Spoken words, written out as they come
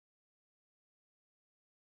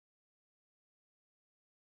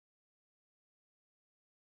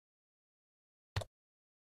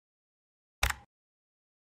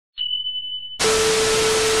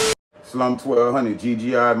Slum 1200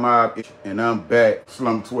 GGI Mob, and I'm back.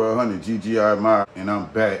 Slum 1200 GGI Mob, and I'm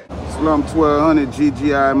back. Slum 1200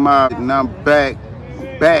 GGI Mob, and I'm back.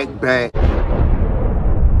 Back.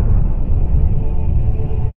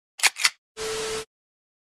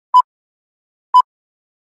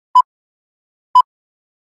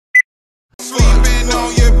 Sleeping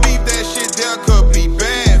on your beat, that shit there could be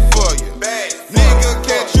bad for you. Nigga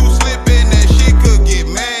catch you slipping, that shit could get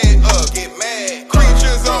mad up.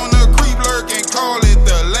 Creatures on the creep lurking, call it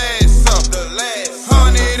the last supper.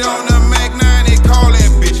 100 on the Mac 9, they call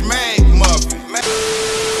that bitch Mag Muffin.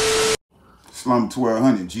 Slum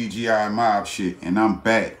 1200 GGI Mob shit, and I'm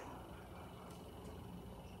back.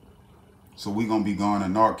 So we gonna be going to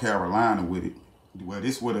North Carolina with it. Well,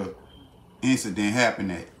 this where the incident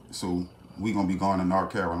happened at. So we gonna be going to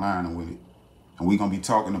North Carolina with it. And we gonna be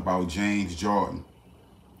talking about James Jordan,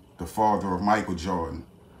 the father of Michael Jordan.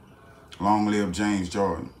 Long live James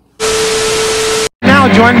Jordan. Now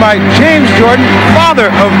joined by James Jordan,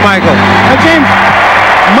 father of Michael. Now James,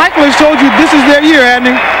 Michael has told you this is their year,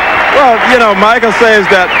 hasn't he? Well, you know, Michael says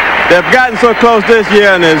that they've gotten so close this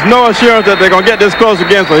year and there's no assurance that they're going to get this close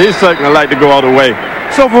again, so he's certainly like to go all the way.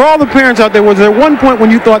 So for all the parents out there, was there one point when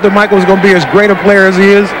you thought that Michael was going to be as great a player as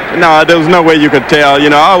he is? No, there was no way you could tell. You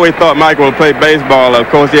know, I always thought Michael would play baseball. Of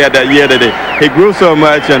course, he had that year that he grew so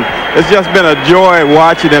much, and it's just been a joy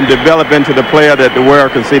watching him develop into the player that the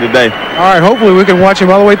world can see today. All right, hopefully we can watch him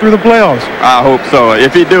all the way through the playoffs. I hope so.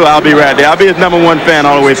 If he do, I'll be right there. I'll be his #1 fan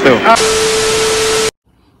all the way through.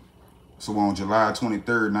 So on July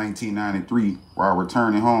 23rd, 1993, while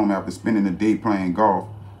returning home after spending the day playing golf,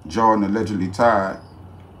 Jordan allegedly tired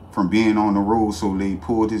from being on the road so late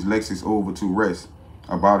pulled his Lexus over to rest.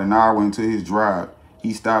 About an hour into his drive,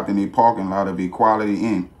 he stopped in a parking lot of a Quality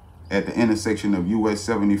Inn at the intersection of US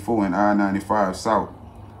 74 and I-95 south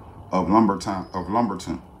of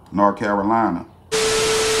Lumberton, North Carolina.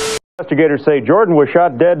 Investigators say Jordan was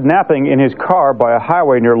shot dead napping in his car by a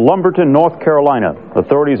highway near Lumberton, North Carolina.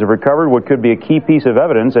 Authorities have recovered what could be a key piece of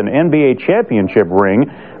evidence, an NBA championship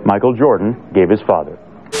ring Michael Jordan gave his father.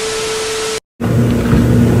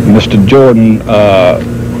 Mr. Jordan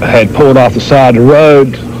had pulled off the side of the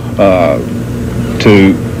road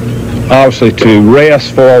to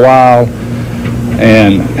rest for a while,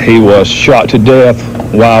 and he was shot to death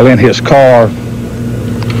while in his car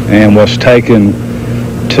and was taken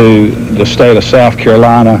to the state of South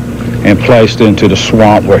Carolina and placed into the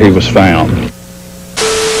swamp where he was found.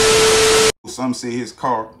 Some say his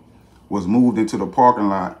car was moved into the parking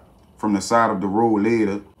lot from the side of the road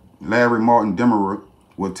later. Larry Martin Demerer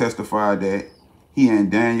will testify that he and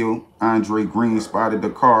Daniel Andre Green spotted the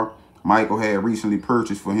car Michael had recently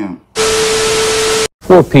purchased for him.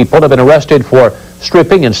 4 people have been arrested for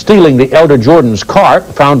stripping and stealing the elder Jordan's car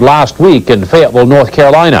found last week in Fayetteville, North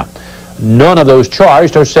Carolina. None of those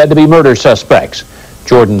charged are said to be murder suspects.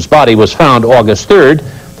 Jordan's body was found August 3rd.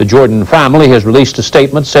 The Jordan family has released a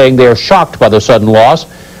statement saying they are shocked by the sudden loss.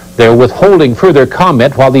 They're withholding further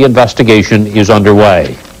comment while the investigation is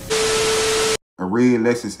underway. A red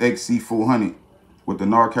Lexus XC400 with the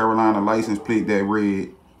North Carolina license plate that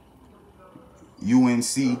read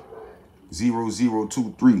UNC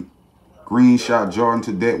 0023. Green shot Jordan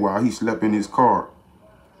to death while he slept in his car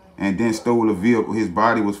and then stole a vehicle. His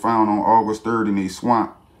body was found on August 3rd in a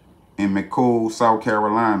swamp in McCall, South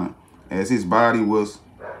Carolina. As his body was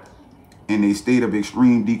in a state of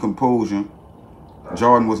extreme decomposition,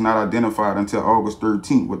 Jordan was not identified until August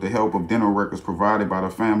 13th with the help of dental records provided by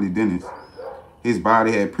the family dentist. His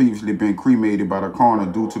body had previously been cremated by the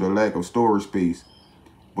coroner due to the lack of storage space,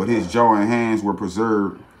 but his jaw and hands were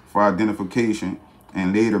preserved for identification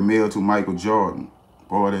and later mailed to Michael Jordan.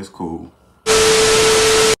 Boy, that's cool.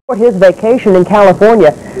 For his vacation in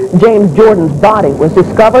California, James Jordan's body was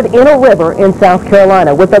discovered in a river in South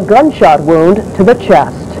Carolina with a gunshot wound to the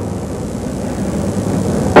chest.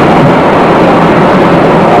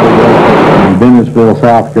 Bennettsville,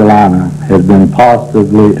 South Carolina, has been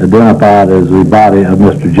positively identified as the body of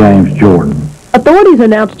Mr. James Jordan. Authorities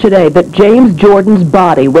announced today that James Jordan's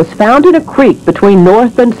body was found in a creek between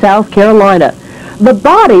North and South Carolina. The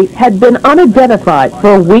body had been unidentified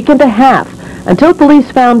for a week and a half until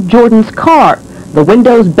police found Jordan's car. The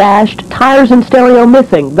windows bashed, tires and stereo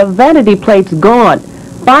missing, the vanity plates gone.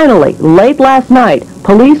 Finally, late last night,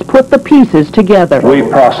 police put the pieces together. We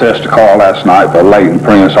processed a car last night for latent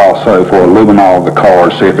prints, also for luminol of the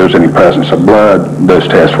car to see if there's any presence of blood. Those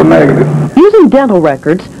tests were negative. Using dental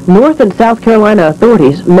records, North and South Carolina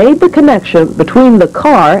authorities made the connection between the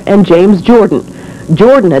car and James Jordan.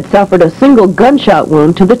 Jordan had suffered a single gunshot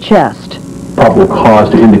wound to the chest. probable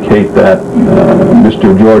cause to indicate that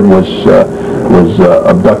Mr. Jordan was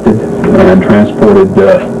abducted and transported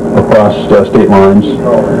across state lines,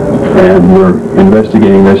 and we're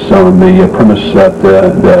investigating this on the premise that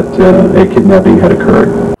a kidnapping had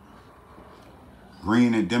occurred.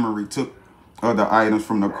 Green and Demery took other items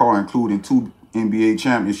from the car, including 2 NBA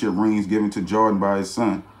championship rings given to Jordan by his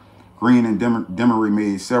son. Green and Demery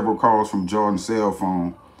made several calls from Jordan's cell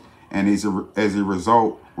phone, and as a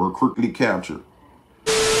result, were quickly captured.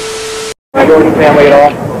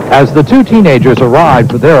 As the 2 teenagers arrived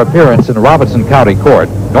for their appearance in Robeson County Court,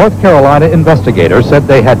 North Carolina investigators said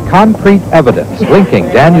they had concrete evidence linking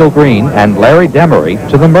Daniel Green and Larry Demery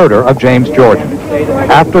to the murder of James Jordan.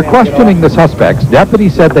 After questioning the suspects,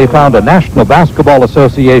 deputies said they found a National Basketball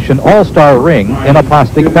Association All-Star ring in a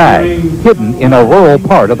plastic bag, hidden in a rural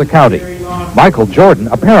part of the county. Michael Jordan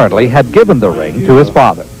apparently had given the ring to his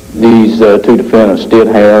father. These 2 defendants did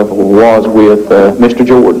have, or was with Mr.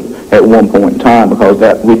 Jordan at one point in time, because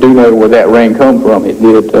we do know where that ring come from. It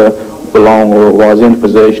did belong or was in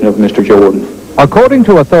possession of Mr. Jordan. According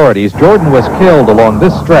to authorities, Jordan was killed along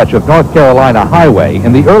this stretch of North Carolina highway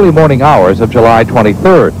in the early morning hours of July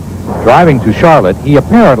 23rd. Driving to Charlotte, he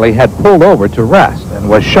apparently had pulled over to rest and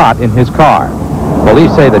was shot in his car.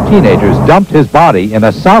 Police say the teenagers dumped his body in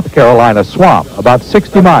a South Carolina swamp about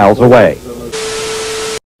 60 miles away.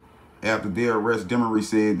 After their arrest, Demery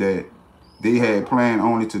said that they had planned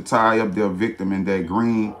only to tie up their victim and that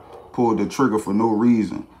Green pulled the trigger for no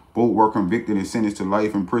reason. Both were convicted and sentenced to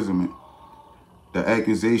life imprisonment. The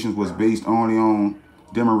accusations was based only on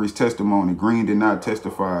Demery's testimony. Green did not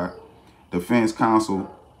testify. Defense counsel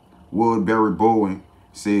Woodbury Bowen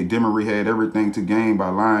said Demery had everything to gain by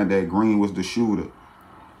lying that Green was the shooter,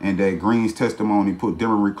 and that Green's testimony put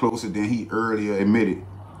Demery closer than he earlier admitted.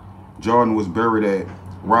 Jordan was buried at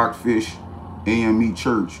Rockfish AME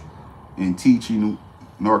Church in Teachey,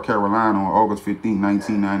 North Carolina on August 15,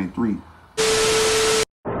 1993.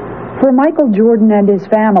 For Michael Jordan and his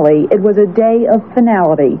family, it was a day of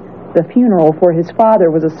finality. The funeral for his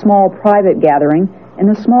father was a small private gathering in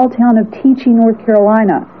the small town of Teachey, North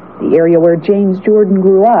Carolina, the area where James Jordan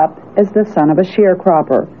grew up as the son of a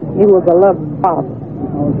sharecropper. He was a loving father.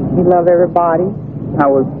 He loved everybody.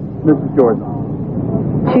 How was Mrs. Jordan?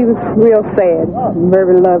 She was real sad,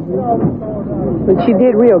 very lovely, but she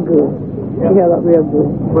did real good. She held up real good.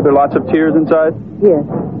 Were there lots of tears inside? Yes,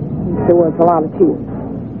 there was a lot of tears.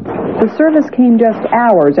 The service came just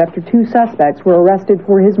hours after 2 suspects were arrested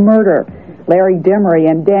for his murder. Larry Demery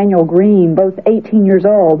and Daniel Green, both 18 years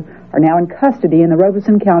old, are now in custody in the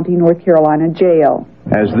Robeson County, North Carolina jail.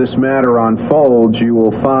 As this matter unfolds, you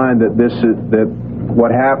will find that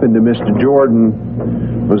what happened to Mr.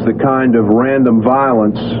 Jordan was the kind of random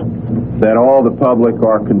violence that all the public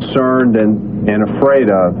are concerned and afraid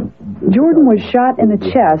of. Jordan was shot in the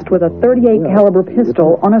chest with a .38 caliber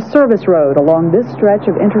pistol on a service road along this stretch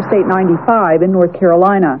of Interstate 95 in North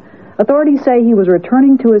Carolina. Authorities say he was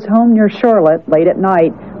returning to his home near Charlotte late at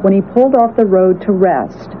night when he pulled off the road to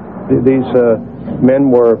rest. These men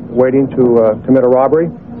were waiting to commit a robbery,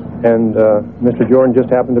 and Mr. Jordan just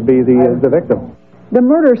happened to be the victim. The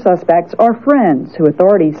murder suspects are friends who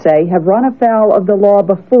authorities say have run afoul of the law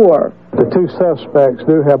before. The 2 suspects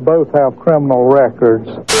both have criminal records.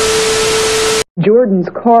 Jordan's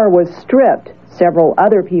car was stripped. Several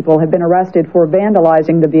other people have been arrested for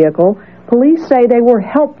vandalizing the vehicle. Police say they were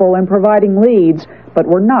helpful in providing leads, but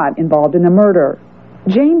were not involved in the murder.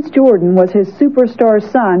 James Jordan was his superstar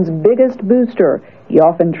son's biggest booster. He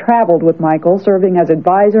often traveled with Michael, serving as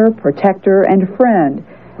advisor, protector, and friend.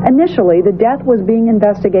 Initially, the death was being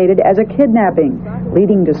investigated as a kidnapping,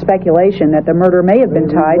 leading to speculation that the murder may have been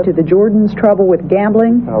tied to the Jordans' trouble with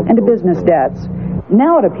gambling and business debts.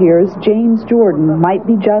 Now it appears James Jordan might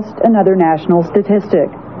be just another national statistic,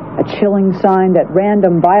 a chilling sign that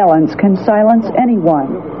random violence can silence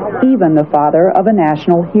anyone, even the father of a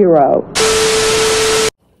national hero.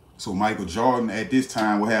 So Michael Jordan at this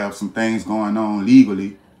time will have some things going on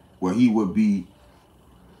legally where he would be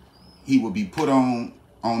put on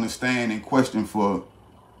the stand and questioned for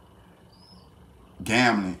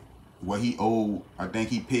gambling, where he owed, I think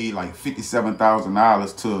he paid like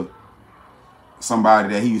 $57,000 to somebody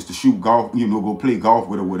that he used to shoot golf, go play golf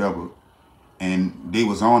with or whatever. And they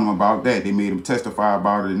was on him about that. They made him testify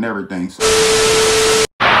about it and everything. So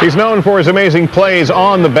He's known for his amazing plays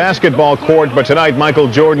on the basketball court, but tonight Michael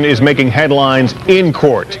Jordan is making headlines in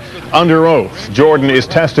court. Under oath, Jordan is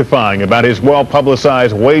testifying about his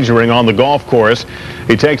well-publicized wagering on the golf course.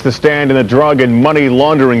 He takes the stand in a drug and money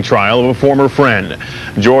laundering trial of a former friend.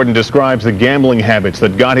 Jordan describes the gambling habits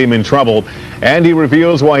that got him in trouble, and he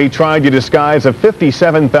reveals why he tried to disguise a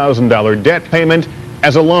 $57,000 debt payment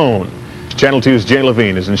as a loan. Channel 2's Jay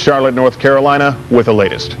Levine is in Charlotte, North Carolina with the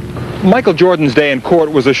latest. Michael Jordan's day in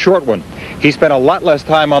court was a short one. He spent a lot less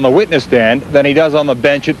time on the witness stand than he does on the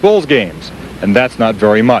bench at Bulls games, and that's not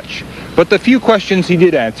very much. But the few questions he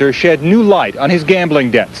did answer shed new light on his gambling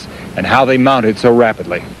debts and how they mounted so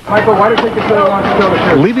rapidly. Michael, why did it take you so long to tell the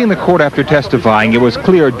truth? Leaving the court after testifying, it was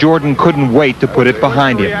clear Jordan couldn't wait to put it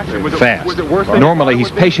behind him fast. Normally,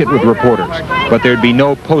 he's patient with reporters, but there'd be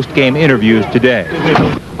no post-game interviews today.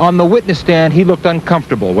 On the witness stand, he looked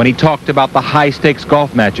uncomfortable when he talked about the high-stakes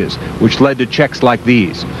golf matches, which led to checks like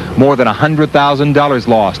these. More than $100,000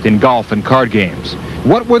 lost in golf and card games.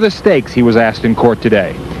 What were the stakes, he was asked in court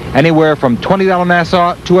today? Anywhere from $20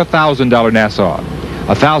 Nassau to $1,000 Nassau.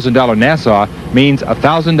 $1,000 Nassau means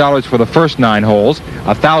 $1,000 for the first 9 holes,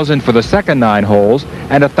 $1,000 for the second 9 holes,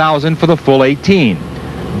 and $1,000 for the full 18.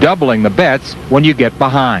 Doubling the bets when you get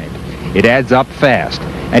behind. It adds up fast.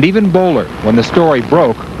 And even Bowler, when the story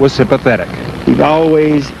broke, was sympathetic. We've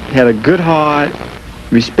always had a good heart,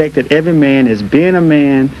 respected every man as being a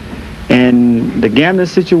man, and the gambling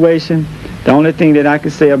situation, the only thing that I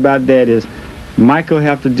can say about that is Michael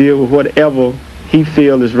have to deal with whatever he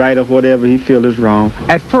feels is right or whatever he feels is wrong.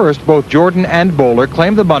 At first, both Jordan and Bowler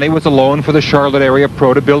claimed the money was a loan for the Charlotte area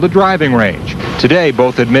pro to build a driving range. Today,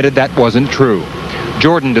 both admitted that wasn't true.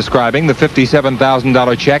 Jordan describing the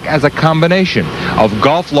 $57,000 check as a combination of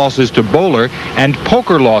golf losses to Bowler and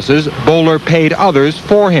poker losses Bowler paid others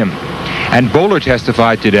for him. And Bowler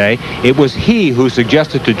testified today it was he who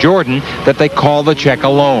suggested to Jordan that they call the check a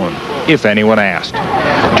loan, if anyone asked.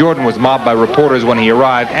 Jordan was mobbed by reporters when he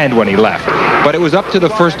arrived and when he left. But it was up to the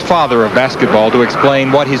first father of basketball to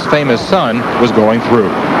explain what his famous son was going through.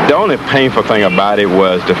 The only painful thing about it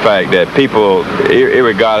was the fact that people,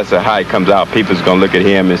 regardless of how it comes out, people's going to look at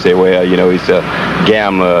him and say, well, you know, he's a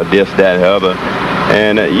gambler, this, that, and the other.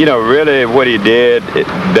 And, you know, really what he did,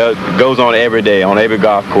 goes on every day, on every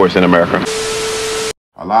golf course in America.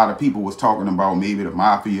 A lot of people was talking about maybe the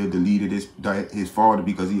mafia deleted his father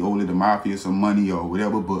because he owed the mafia some money or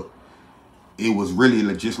whatever, but it was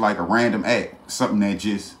really just like a random act, something that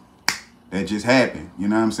just happened. You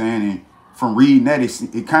know what I'm saying? And from reading that,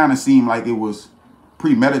 it kind of seemed like it was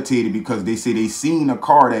premeditated because they say they seen a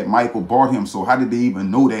car that Michael bought him. So how did they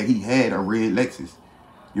even know that he had a red Lexus?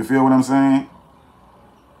 You feel what I'm saying?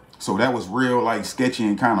 So that was real, like, sketchy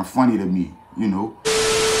and kind of funny to me, you know.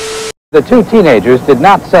 The two teenagers did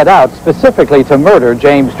not set out specifically to murder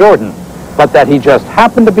James Jordan, but that he just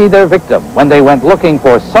happened to be their victim when they went looking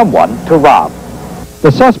for someone to rob.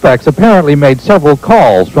 The suspects apparently made several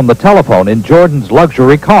calls from the telephone in Jordan's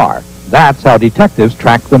luxury car. That's how detectives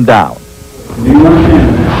tracked them down.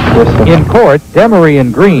 In court, Demery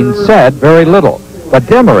and Green said very little, but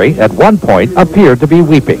Demery at one point appeared to be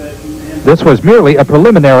weeping. This was merely a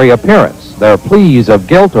preliminary appearance. Their pleas of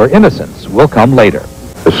guilt or innocence will come later.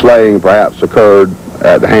 The slaying perhaps occurred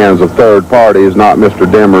at the hands of third parties, not Mr.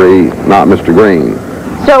 Demery, not Mr. Green.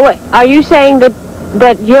 So are you saying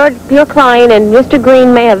that your client and Mr.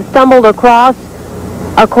 Green may have stumbled across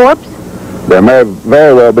a corpse? There may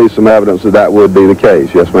very well be some evidence that would be the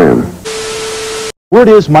case, yes ma'am. Word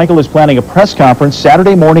is Michael is planning a press conference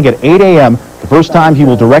Saturday morning at 8 a.m., the first time he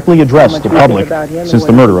will directly address the public since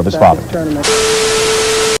the murder of his father.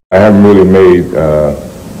 I haven't really made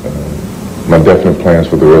my definite plans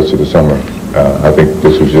for the rest of the summer. I think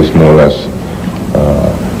this was just more or less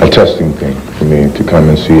a testing thing for me to come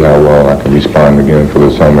and see how well I can respond again for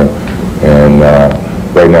the summer. And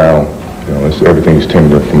right now, you know, everything's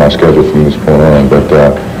tender for my schedule from this point on. But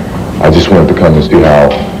I just wanted to come and see how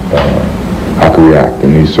I could react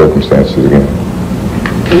in these circumstances again.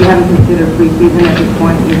 So you haven't considered preseason at this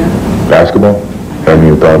point either? Basketball? I haven't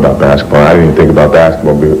even thought about basketball. I didn't even think about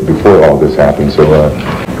basketball before all this happened. So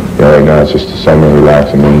yeah, right now it's just the summer,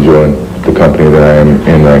 relaxing and enjoying the company that I am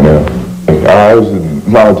in right now. I was a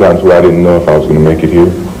lot of times where I didn't know if I was going to make it here,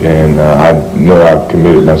 and I know I've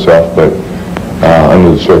committed myself, but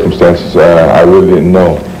under the circumstances, I really didn't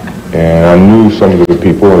know. And I knew some of the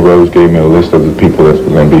people, and Rose gave me a list of the people that's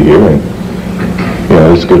going to be here, and you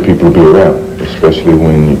know, it's good people to be around, especially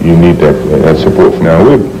when you need that support. Now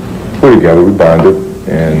we're together, we bonded,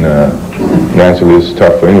 and naturally it's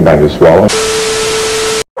tough for anybody to swallow.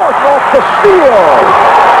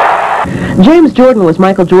 James Jordan was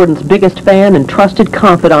Michael Jordan's biggest fan and trusted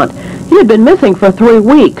confidant. He had been missing for 3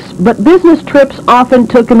 weeks, but business trips often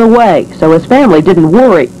took him away, so his family didn't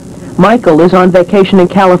worry. Michael is on vacation in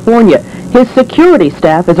California. His security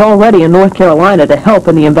staff is already in North Carolina to help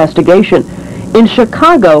in the investigation. In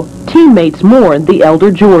Chicago, teammates mourn the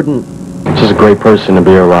elder Jordan. Just a great person to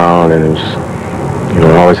be around, and it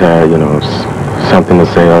was, always had, something to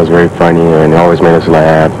say. I was very funny, and he always made us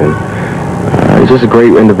laugh, and he's just a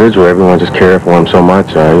great individual. Everyone just cared for him so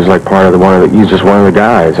much. He was like he's just one of the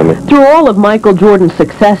guys. I mean, through all of Michael Jordan's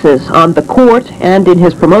successes on the court and in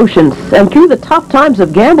his promotions, and through the tough times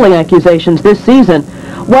of gambling accusations this season,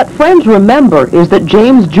 what friends remember is that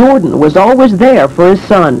James Jordan was always there for his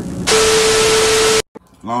son.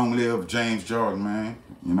 Long live James Jordan, man.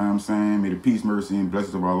 You know what I'm saying? May the peace, mercy, and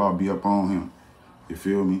blessings of Allah be upon him. You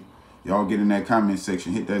feel me? Y'all get in that comment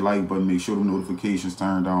section, hit that like button, make sure the notifications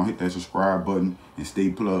turned on, hit that subscribe button, and stay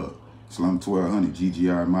plugged. Slum 1200,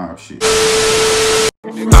 GGI mob shit.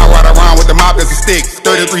 I ride around with the mop that's a stick.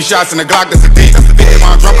 33 shots in the Glock that's a dick. 50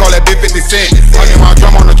 round drum, call that bit 50 cent. 100 round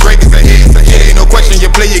drum on the Drake, it's a hit. It ain't no question, you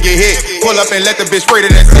play, you get hit. Pull up and let the bitch spray to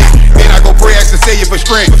that stick. Then I go pray, ask the savior for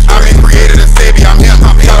strength. I'm in creator, the savior, I'm him.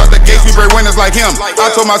 Shout out the gates, we break winners like him.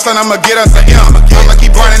 I told my son I'ma get us a M. I'ma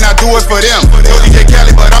keep grinding, I do it for them. No DJ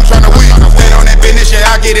Cali, but I'm trying to win. Stand on that business,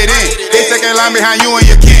 yeah, I get it in. They second line behind you and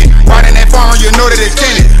your kin. Riding that farm, you know that it's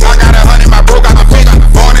tenant. I got 100, my bro got my 50.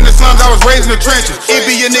 Born in the slums, I was raised in the trenches. It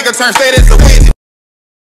be your nigga turn state as a witness.